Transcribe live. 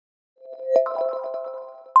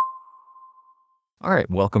All right,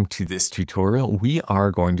 welcome to this tutorial. We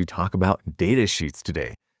are going to talk about data sheets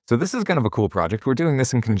today. So this is kind of a cool project. We're doing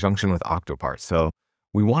this in conjunction with Octopart. So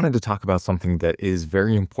we wanted to talk about something that is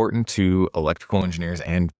very important to electrical engineers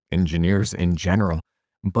and engineers in general.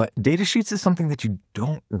 But data sheets is something that you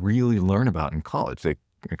don't really learn about in college. They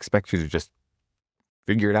expect you to just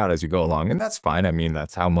figure it out as you go along, and that's fine. I mean,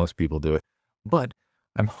 that's how most people do it. But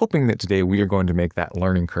I'm hoping that today we are going to make that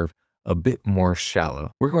learning curve a bit more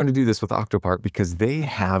shallow. We're going to do this with Octopart because they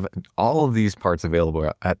have all of these parts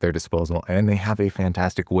available at their disposal, and they have a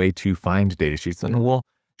fantastic way to find data sheets. And we'll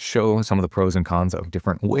show some of the pros and cons of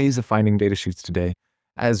different ways of finding data sheets today,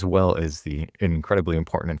 as well as the incredibly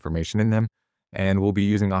important information in them. And we'll be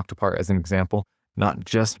using Octopart as an example, not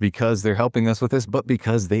just because they're helping us with this, but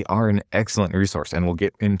because they are an excellent resource. And we'll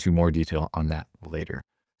get into more detail on that later.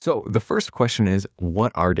 So the first question is,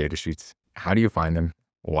 what are data sheets? How do you find them?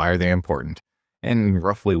 Why are they important? And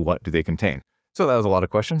roughly what do they contain? So that was a lot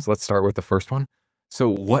of questions. Let's start with the first one. So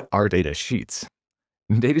what are data sheets?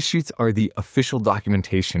 Data sheets are the official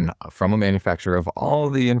documentation from a manufacturer of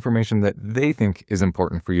all the information that they think is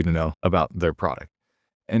important for you to know about their product.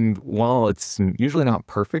 And while it's usually not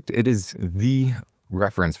perfect, it is the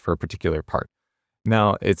reference for a particular part.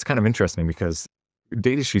 Now, it's kind of interesting because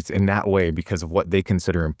data sheets in that way, because of what they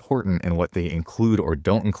consider important and what they include or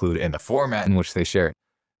don't include in the format in which they share it,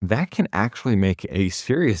 that can actually make a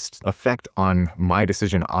serious effect on my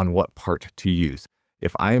decision on what part to use.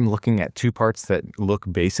 If I am looking at two parts that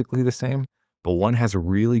look basically the same, but one has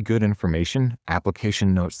really good information,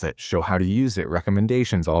 application notes that show how to use it,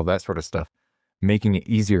 recommendations, all of that sort of stuff, making it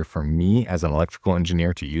easier for me as an electrical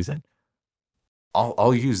engineer to use it,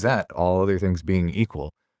 I'll use that, all other things being equal,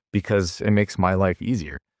 because it makes my life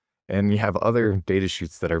easier. And you have other data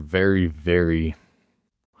sheets that are very, very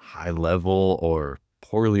high level or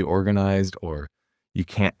poorly organized, or you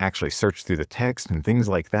can't actually search through the text and things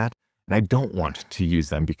like that. And I don't want to use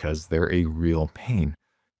them because they're a real pain.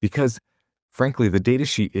 Because frankly, the data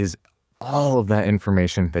sheet is all of that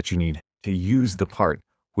information that you need to use the part,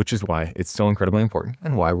 which is why it's so incredibly important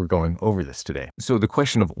and why we're going over this today. So the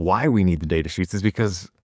question of why we need the data sheets is because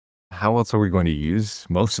how else are we going to use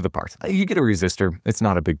most of the parts? You get a resistor, it's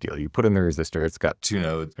not a big deal. You put in the resistor, it's got two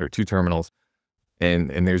nodes or two terminals, and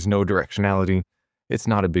there's no directionality. It's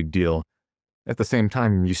not a big deal. At the same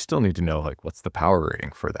time, you still need to know, like, what's the power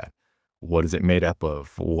rating for that? What is it made up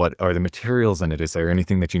of? What are the materials in it? Is there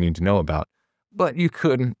anything that you need to know about? But you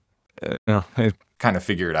could kind of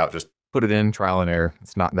figure it out. Just put it in, trial and error.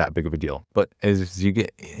 It's not that big of a deal. But as you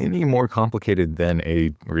get any more complicated than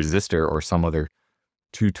a resistor or some other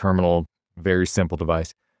two-terminal, very simple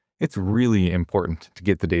device, it's really important to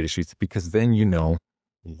get the data sheets because then you know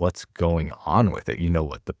what's going on with it. You know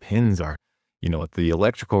what the pins are. You know what the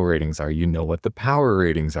electrical ratings are. You know what the power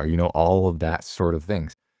ratings are. You know all of that sort of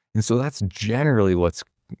things. And so that's generally what's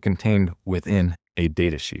contained within a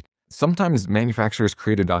data sheet. Sometimes manufacturers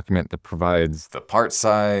create a document that provides the part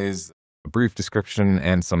size, a brief description,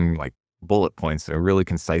 and some like bullet points or really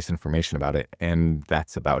concise information about it. And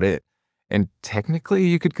that's about it. And technically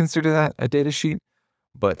you could consider that a data sheet,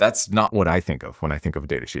 but that's not what I think of when I think of a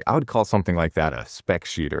data sheet. I would call something like that a spec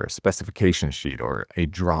sheet or a specification sheet or a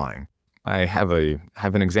drawing. I have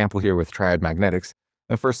an example here with triad magnetics.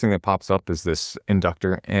 The first thing that pops up is this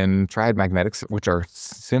inductor, and triad magnetics, which are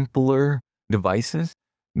simpler devices,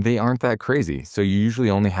 they aren't that crazy. So you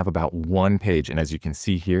usually only have about one page. And as you can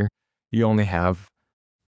see here, you only have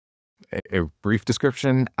a brief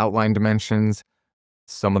description, outline dimensions,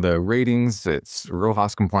 some of the ratings, it's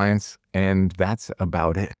RoHS compliance, and that's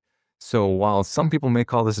about it. So while some people may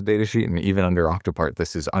call this a data sheet, and even under Octopart,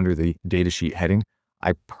 this is under the data sheet heading,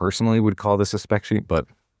 I personally would call this a spec sheet, but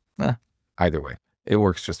either way, it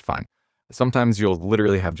works just fine. Sometimes you'll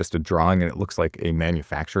literally have just a drawing and it looks like a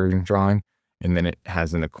manufacturing drawing, and then it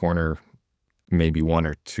has in the corner maybe one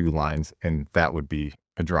or two lines, and that would be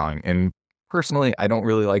a drawing. And personally, I don't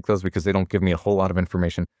really like those because they don't give me a whole lot of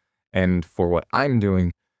information. And for what I'm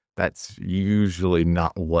doing, that's usually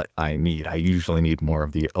not what I need. I usually need more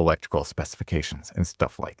of the electrical specifications and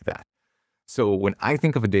stuff like that. So when I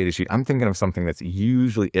think of a data sheet, I'm thinking of something that's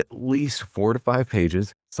usually at least 4 to 5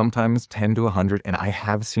 pages, sometimes 10 to 100. And I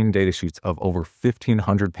have seen data sheets of over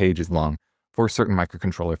 1,500 pages long for certain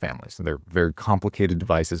microcontroller families. So they're very complicated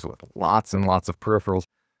devices with lots and lots of peripherals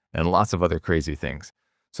and lots of other crazy things.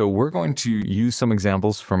 So we're going to use some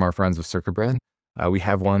examples from our friends of CircuitBread. We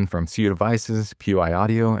have one from CU Devices, PUI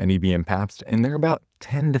Audio, and ebm-papst, and they're about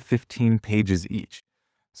 10 to 15 pages each.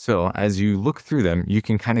 So as you look through them, you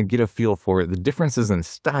can kind of get a feel for the differences in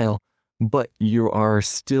style, but you are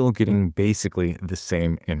still getting basically the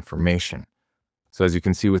same information. So as you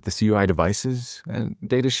can see with the CUI devices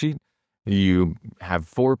datasheet, you have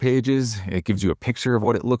 4 pages. It gives you a picture of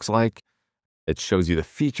what it looks like. It shows you the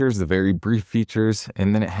features, the very brief features,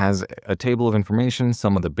 and then it has a table of information,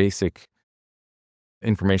 some of the basic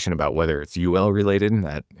information about whether it's UL related,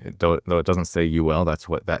 though it doesn't say UL, that's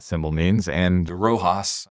what that symbol means, and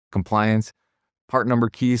RoHS compliance, part number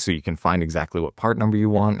key, so you can find exactly what part number you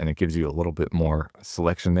want, and it gives you a little bit more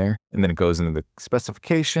selection there. And then it goes into the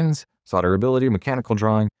specifications, solderability, mechanical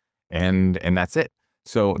drawing, and that's it.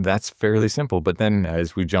 So that's fairly simple. But then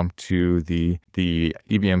as we jump to the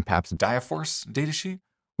ebm-papst Diaforce datasheet,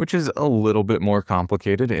 which is a little bit more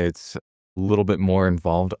complicated, it's a little bit more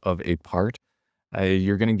involved of a part.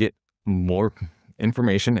 You're going to get more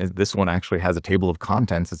information. This one actually has a table of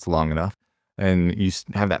contents. It's long enough. And you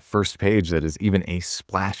have that first page that is even a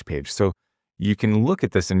splash page. So you can look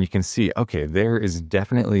at this and you can see, okay, there is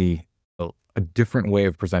definitely a different way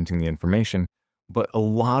of presenting the information, but a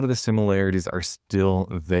lot of the similarities are still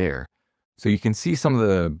there. So you can see some of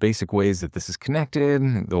the basic ways that this is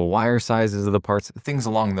connected, the wire sizes of the parts, things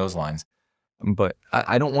along those lines. But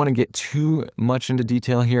I don't want to get too much into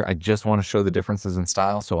detail here. I just want to show the differences in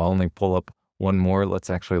style. So I'll only pull up one more.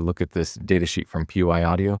 Let's actually look at this datasheet from PUI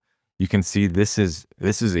Audio. You can see this is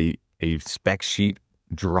a spec sheet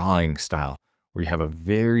drawing style where you have a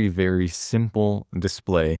very, very simple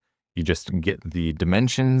display. You just get the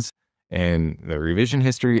dimensions and the revision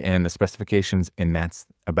history and the specifications, and that's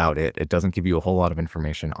about it. It doesn't give you a whole lot of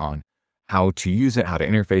information on how to use it, how to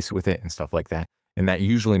interface with it, and stuff like that. And that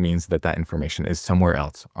usually means that that information is somewhere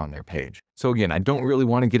else on their page. So again, I don't really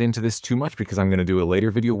want to get into this too much because I'm going to do a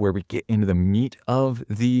later video where we get into the meat of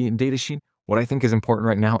the datasheet. What I think is important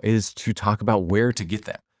right now is to talk about where to get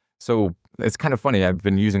them. So it's kind of funny. I've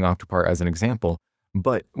been using Octopart as an example,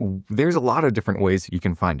 but there's a lot of different ways you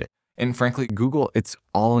can find it. And frankly, Google, it's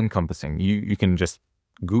all encompassing. You can just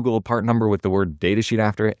Google a part number with the word datasheet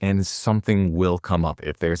after it and something will come up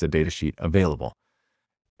if there's a datasheet available.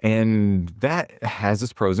 And that has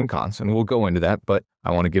its pros and cons, and we'll go into that, but I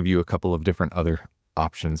want to give you a couple of different other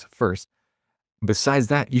options first. Besides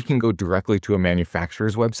that, you can go directly to a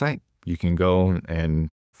manufacturer's website. You can go and,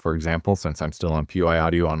 for example, since I'm still on PUI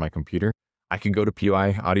Audio on my computer, I could go to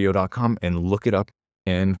puiaudio.com and look it up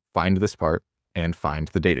and find this part and find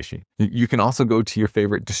the datasheet. You can also go to your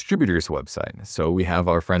favorite distributor's website. So we have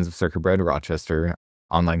our Friends of CircuitBread, Rochester,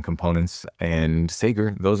 Online Components, and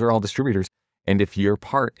Sager. Those are all distributors. And if your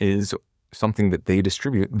part is something that they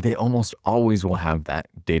distribute, they almost always will have that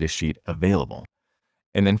datasheet available.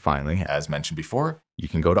 And then finally, as mentioned before, you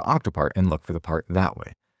can go to Octopart and look for the part that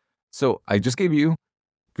way. So I just gave you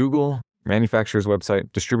Google, manufacturer's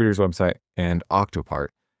website, distributor's website, and Octopart.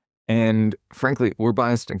 And frankly, we're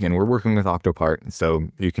biased. Again, we're working with Octopart, so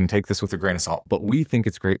you can take this with a grain of salt. But we think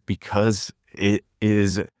it's great because it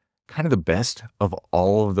is kind of the best of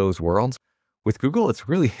all of those worlds. With Google, it's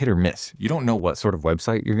really hit or miss. You don't know what sort of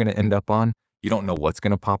website you're going to end up on. You don't know what's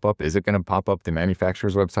going to pop up. Is it going to pop up the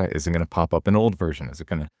manufacturer's website? Is it going to pop up an old version? Is it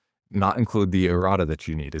going to not include the errata that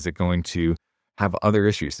you need? Is it going to have other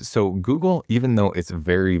issues? So Google, even though it's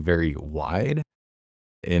very, very wide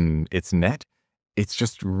in its net, it's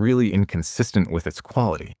just really inconsistent with its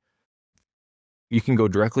quality. You can go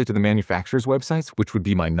directly to the manufacturer's websites, which would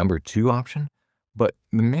be my number 2 option. But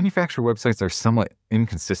the manufacturer websites are somewhat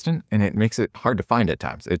inconsistent and it makes it hard to find at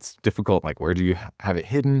times. It's difficult, like where do you have it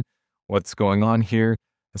hidden? What's going on here?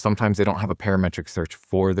 Sometimes they don't have a parametric search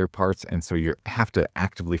for their parts, and so you have to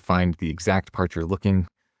actively find the exact part you're looking.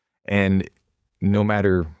 And no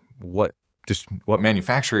matter what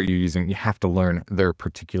manufacturer you're using, you have to learn their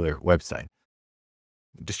particular website.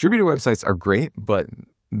 Distributor websites are great, but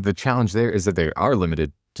the challenge there is that they are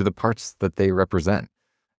limited to the parts that they represent.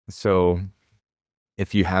 So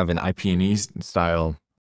if you have an IP&E style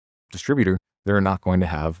distributor, they're not going to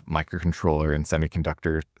have microcontroller and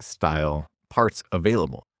semiconductor style parts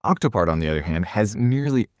available. Octopart, on the other hand, has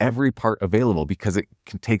nearly every part available because it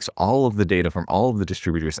takes all of the data from all of the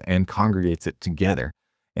distributors and congregates it together.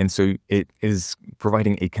 And so it is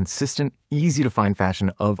providing a consistent, easy to find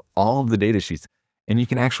fashion of all of the data sheets. And you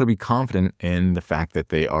can actually be confident in the fact that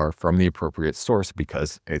they are from the appropriate source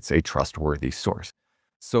because it's a trustworthy source.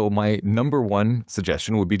 So my number 1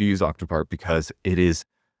 suggestion would be to use Octopart because it is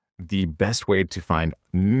the best way to find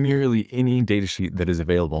nearly any datasheet that is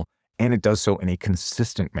available, and it does so in a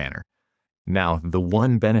consistent manner. Now, the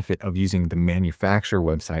one benefit of using the manufacturer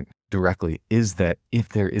website directly is that if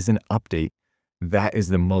there is an update, that is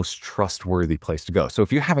the most trustworthy place to go. So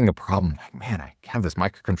if you're having a problem, like, man, I have this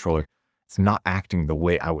microcontroller, it's not acting the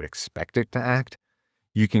way I would expect it to act,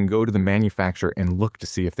 you can go to the manufacturer and look to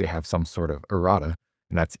see if they have some sort of errata.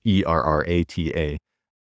 and that's ERRATA.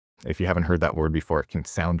 If you haven't heard that word before, it can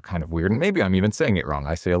sound kind of weird, and maybe I'm even saying it wrong.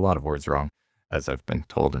 I say a lot of words wrong, as I've been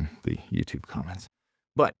told in the YouTube comments.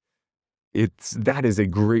 But that is a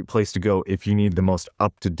great place to go if you need the most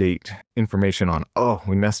up-to-date information on, oh,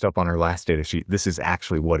 we messed up on our last data sheet. This is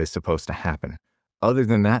actually what is supposed to happen. Other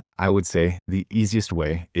than that, I would say the easiest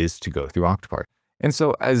way is to go through Octopart. And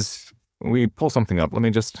so as we pull something up, let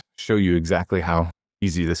me just show you exactly how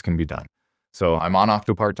easy this can be done. So I'm on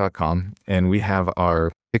Octopart.com, and we have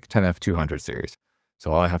our Pick10F200 series.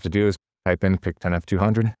 So all I have to do is type in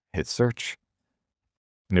Pick10F200, hit search,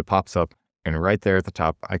 and it pops up. And right there at the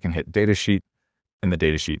top, I can hit datasheet, and the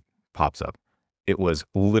datasheet pops up. It was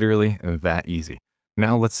literally that easy.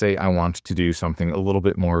 Now let's say I want to do something a little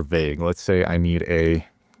bit more vague. Let's say I need a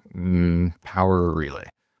power relay.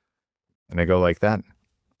 And I go like that.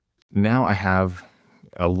 Now I have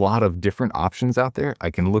a lot of different options out there. I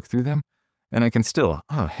can look through them, and I can still,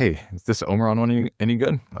 oh, hey, is this Omron one any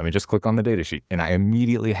good? Let me just click on the datasheet. And I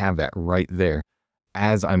immediately have that right there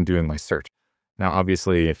as I'm doing my search. Now,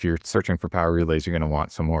 obviously, if you're searching for power relays, you're going to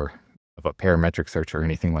want some more of a parametric search or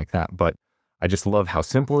anything like that. But I just love how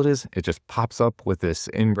simple it is. It just pops up with this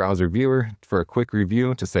in-browser viewer for a quick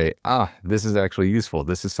review to say, this is actually useful.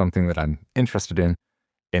 This is something that I'm interested in.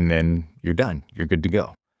 And then you're done. You're good to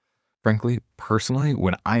go. Frankly, personally,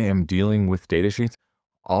 when I am dealing with datasheets,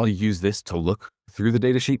 I'll use this to look through the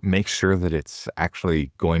datasheet, make sure that it's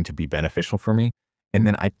actually going to be beneficial for me. And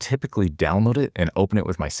then I typically download it and open it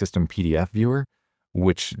with my system PDF viewer,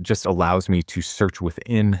 which just allows me to search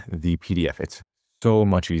within the PDF. It's so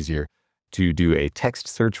much easier to do a text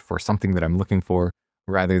search for something that I'm looking for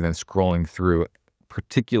rather than scrolling through,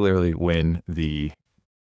 particularly when the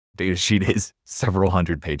datasheet is several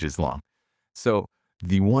hundred pages long. So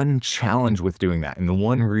the one challenge with doing that, and the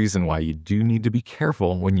one reason why you do need to be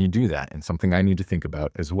careful when you do that, and something I need to think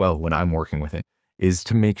about as well when I'm working with it, is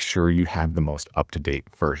to make sure you have the most up-to-date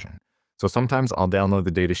version. So sometimes I'll download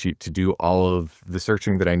the datasheet to do all of the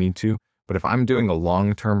searching that I need to, but if I'm doing a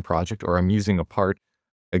long-term project or I'm using a part,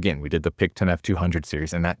 again, we did the Pick10F200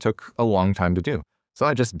 series, and that took a long time to do. So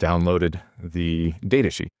I just downloaded the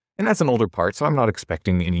datasheet. And that's an older part, so I'm not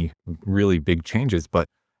expecting any really big changes, but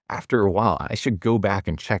after a while, I should go back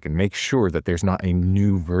and check and make sure that there's not a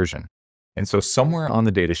new version. And so somewhere on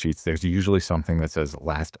the datasheets, there's usually something that says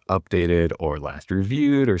last updated or last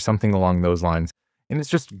reviewed or something along those lines. And it's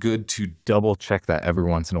just good to double check that every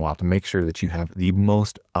once in a while to make sure that you have the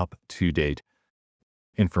most up-to-date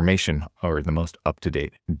information or the most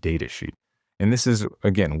up-to-date datasheet. And this is,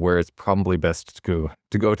 again, where it's probably best to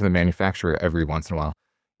go to the manufacturer every once in a while,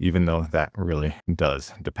 even though that really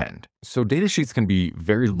does depend. So datasheets can be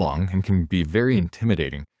very long and can be very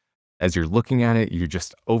intimidating. As you're looking at it, you're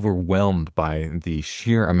just overwhelmed by the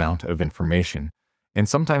sheer amount of information. And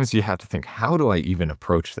sometimes you have to think, how do I even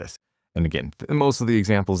approach this? And again, most of the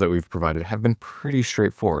examples that we've provided have been pretty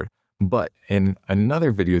straightforward. But in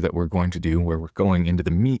another video that we're going to do, where we're going into the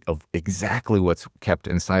meat of exactly what's kept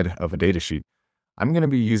inside of a datasheet, I'm going to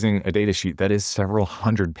be using a datasheet that is several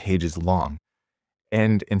hundred pages long.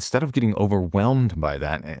 And instead of getting overwhelmed by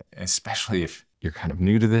that, especially if you're kind of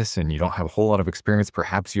new to this and you don't have a whole lot of experience,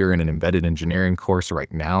 perhaps you're in an embedded engineering course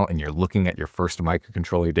right now and you're looking at your first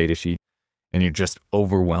microcontroller datasheet and you're just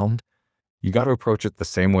overwhelmed, you got to approach it the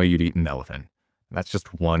same way you'd eat an elephant. And that's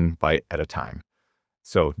just one bite at a time.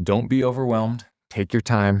 So don't be overwhelmed. Take your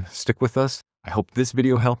time. Stick with us. I hope this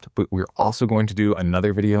video helped, but we're also going to do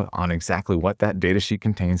another video on exactly what that datasheet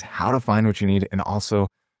contains, how to find what you need, and also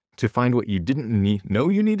to find what you didn't know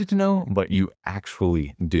you needed to know, but you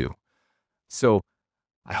actually do. So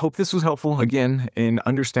I hope this was helpful, again, in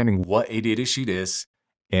understanding what a datasheet is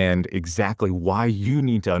and exactly why you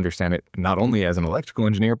need to understand it, not only as an electrical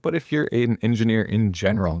engineer, but if you're an engineer in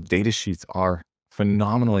general. Datasheets are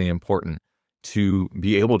phenomenally important to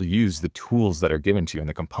be able to use the tools that are given to you and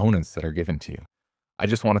the components that are given to you. I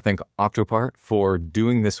just want to thank Octopart for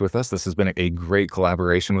doing this with us. This has been a great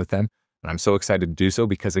collaboration with them, and I'm so excited to do so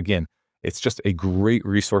because, again, it's just a great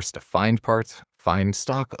resource to find parts, find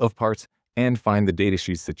stock of parts, and find the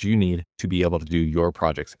datasheets that you need to be able to do your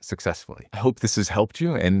projects successfully. I hope this has helped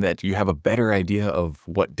you and that you have a better idea of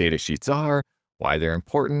what datasheets are, why they're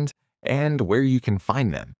important, and where you can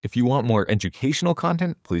find them. If you want more educational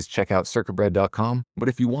content, please check out CircuitBread.com. But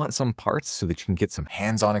if you want some parts so that you can get some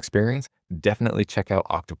hands-on experience, definitely check out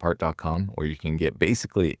Octopart.com, where you can get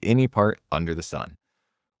basically any part under the sun.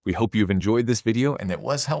 We hope you've enjoyed this video and it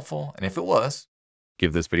was helpful. And if it was,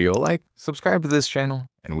 give this video a like, subscribe to this channel,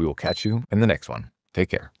 and we will catch you in the next one. Take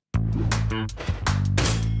care.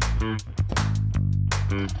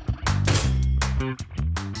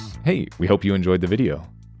 Hey, we hope you enjoyed the video.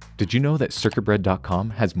 Did you know that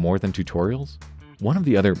CircuitBread.com has more than tutorials? One of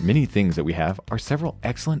the other many things that we have are several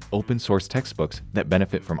excellent open source textbooks that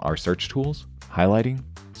benefit from our search tools, highlighting,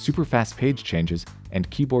 super fast page changes, and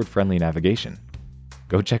keyboard-friendly navigation.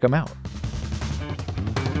 Go check them out.